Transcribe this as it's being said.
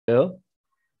Bill.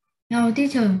 No,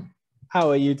 teacher. How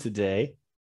are you today?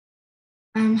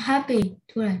 I'm happy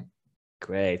today.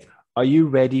 Great. Are you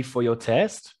ready for your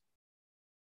test?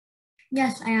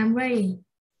 Yes, I am ready.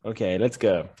 Okay, let's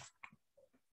go.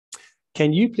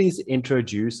 Can you please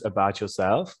introduce about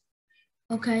yourself?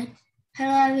 Okay.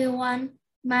 Hello, everyone.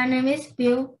 My name is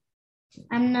Bill.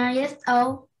 I'm 9 years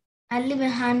old. I live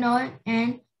in Hanoi,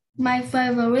 and my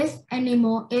favorite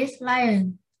animal is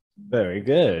lion. Very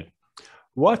good.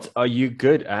 What are you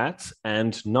good at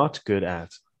and not good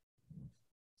at?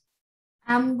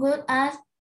 I'm good at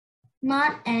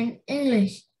math and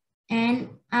English,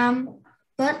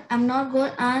 but I'm not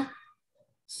good at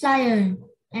science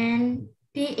and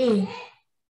PE.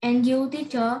 And you,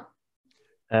 teacher,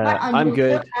 what are I'm you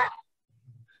good good. at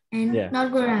and Yeah,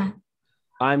 not good at?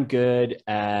 I'm good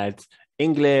at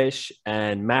English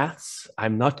and maths.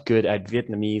 I'm not good at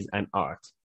Vietnamese and art.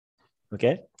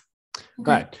 Okay?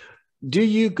 Okay. Right. Did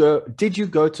you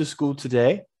go to school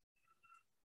today?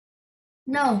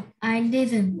 No, I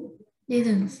didn't.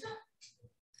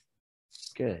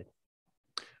 Good.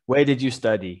 Where did you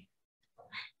study?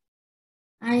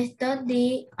 I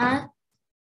study at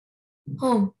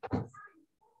home.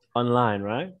 Online,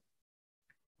 right?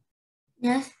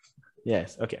 Yes.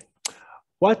 Yes, okay.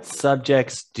 What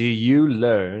subjects do you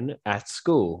learn at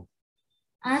school?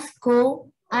 At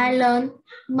school, I learn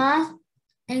math,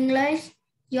 English,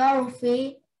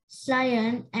 geography,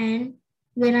 science, and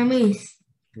Vietnamese.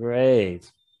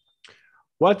 Great.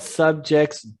 What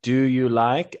subjects do you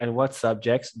like and what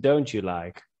subjects don't you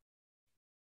like?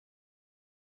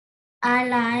 I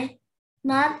like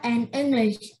math and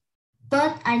English,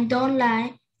 but I don't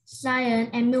like science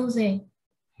and music.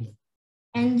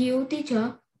 And you,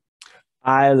 teacher?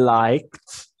 I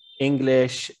liked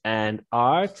English and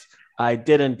art. I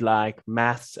didn't like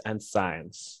maths and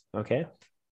science. Okay.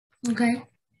 Okay.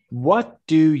 What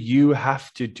do you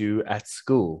have to do at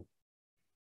school?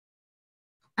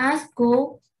 At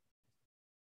school,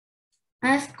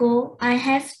 I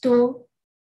have to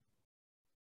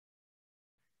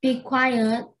be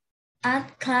quiet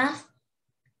at class,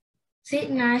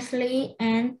 sit nicely,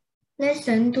 and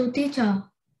listen to teacher.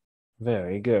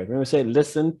 Very good. Remember, say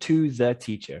listen to the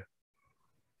teacher.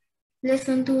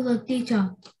 Listen to the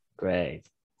teacher. Great.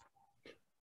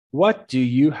 What do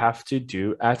you have to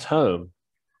do at home?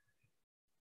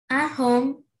 At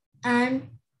home, I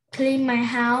clean my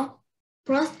house,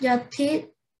 brush your teeth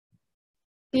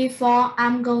before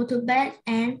I go to bed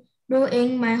and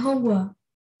doing my homework.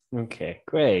 Okay,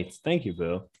 great. Thank you,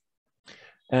 Bill.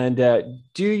 And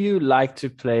do you like to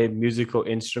play musical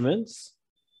instruments?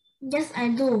 Yes, I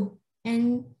do.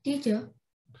 And teacher,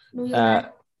 do you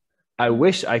like? I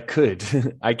wish I could.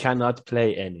 I cannot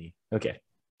play any. Okay.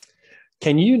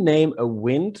 Can you name a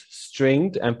wind,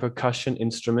 stringed, and percussion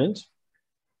instrument?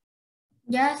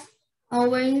 Yes, a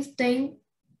wind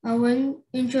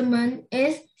instrument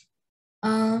is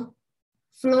a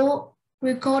flute,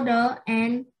 recorder,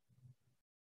 and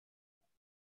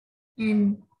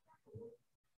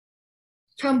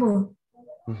trombone.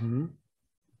 Mm-hmm.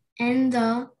 And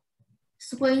the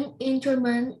string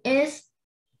instrument is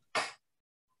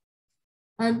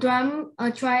a drum,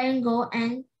 a triangle,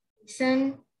 and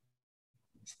stand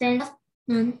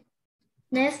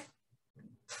next,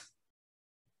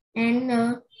 and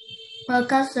a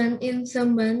percussion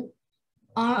instrument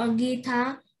are a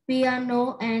guitar,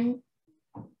 piano, and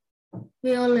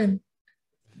violin.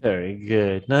 Very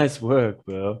good. Nice work,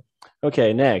 Bill.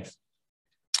 Okay, next.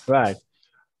 Right.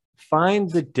 Find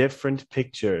the different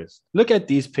pictures. Look at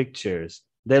these pictures.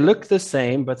 They look the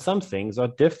same, but some things are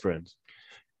different.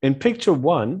 In picture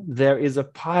 1, there is a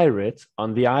pirate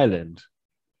on the island.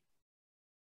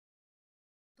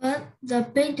 But the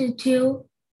picture 2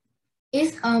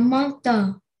 is a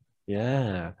monster.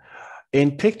 Yeah.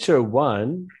 In picture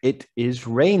 1, it is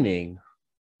raining.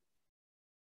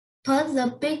 But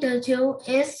the picture 2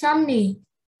 is sunny.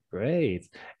 Great.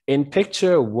 In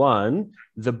picture 1,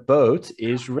 the boat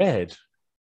is red.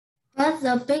 But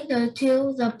the picture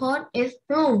 2, the pot is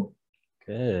blue.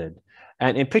 Good.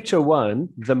 And in picture 1,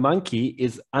 the monkey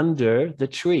is under the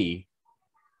tree.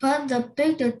 But the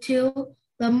picture 2,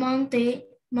 the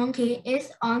monkey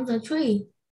is on the tree.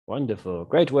 Wonderful.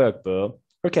 Great work, Bill.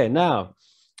 Okay, now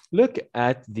look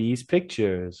at these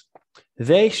pictures.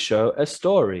 They show a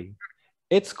story.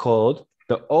 It's called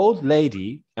The Old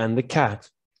Lady and the Cat.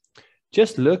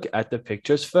 Just look at the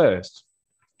pictures first.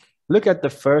 Look at the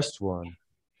first one.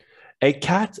 A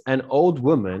cat and old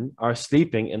woman are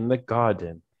sleeping in the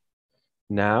garden.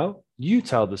 Now you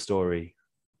tell the story.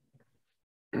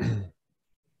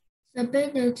 The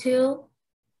picture 2,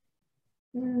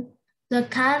 the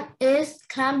cat is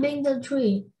climbing the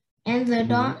tree. and the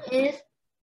dog is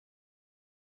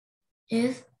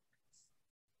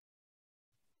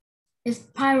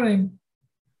parent.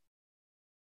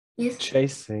 Is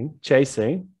chasing.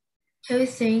 chasing.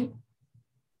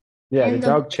 Yeah, And the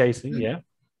dog chasing, yeah.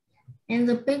 And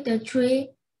the big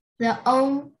tree, the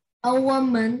old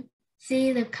woman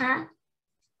see the cat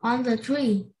on the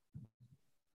tree.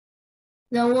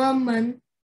 The woman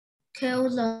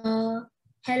killed the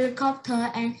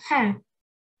helicopter and help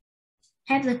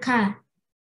the cat.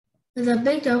 The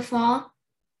bigger fall,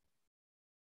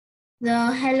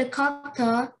 the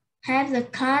helicopter had the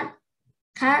cat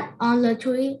on the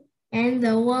tree, and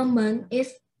the old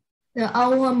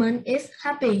woman is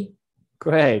happy.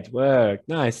 Great work.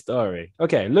 Nice story.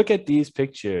 Okay, look at these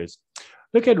pictures.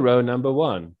 Look at row number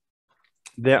 1.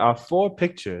 There are 4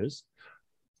 pictures.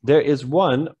 There is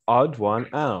one odd one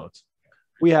out.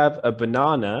 We have a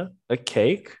banana, a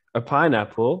cake, a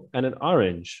pineapple, and an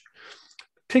orange.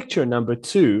 Picture number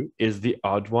 2 is the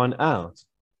odd one out.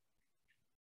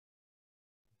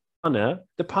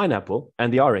 The pineapple,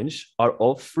 and the orange are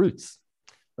all fruits.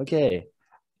 Okay,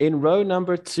 in row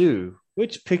number 2,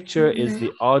 which picture is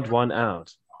the odd one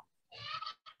out?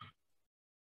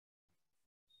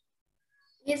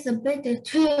 It's a picture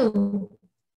 2.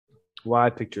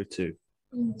 Why picture 2?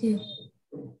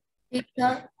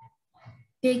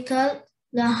 Because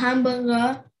the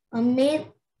hamburger, a meat,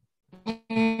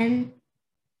 and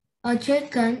a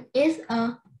chicken is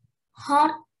a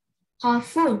hot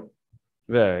food.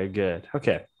 Very good.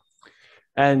 Okay.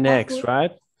 And next,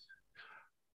 right?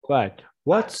 Right.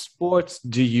 What sports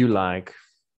do you like?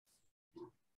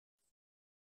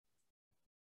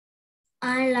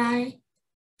 I like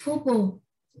football.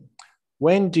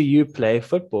 When do you play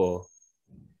football?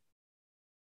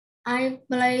 I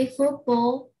play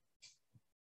football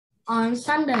on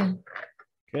Sunday.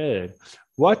 Good.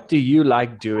 What do you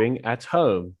like doing at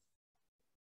home?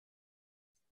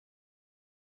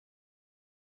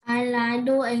 I like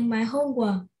doing my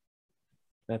homework.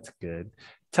 That's good.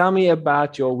 Tell me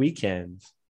about your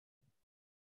weekends.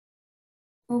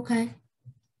 Okay.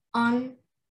 On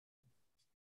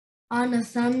a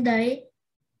Sunday,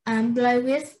 I play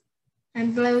with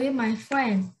my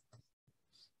friends.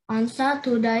 On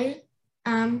Saturday,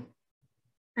 I'm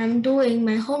doing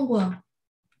my homework.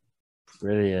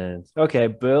 Brilliant. Okay,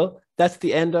 Bill, that's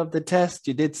the end of the test.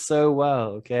 You did so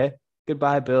well, okay?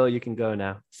 Goodbye, Bill. You can go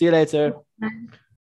now. See you later. Bye.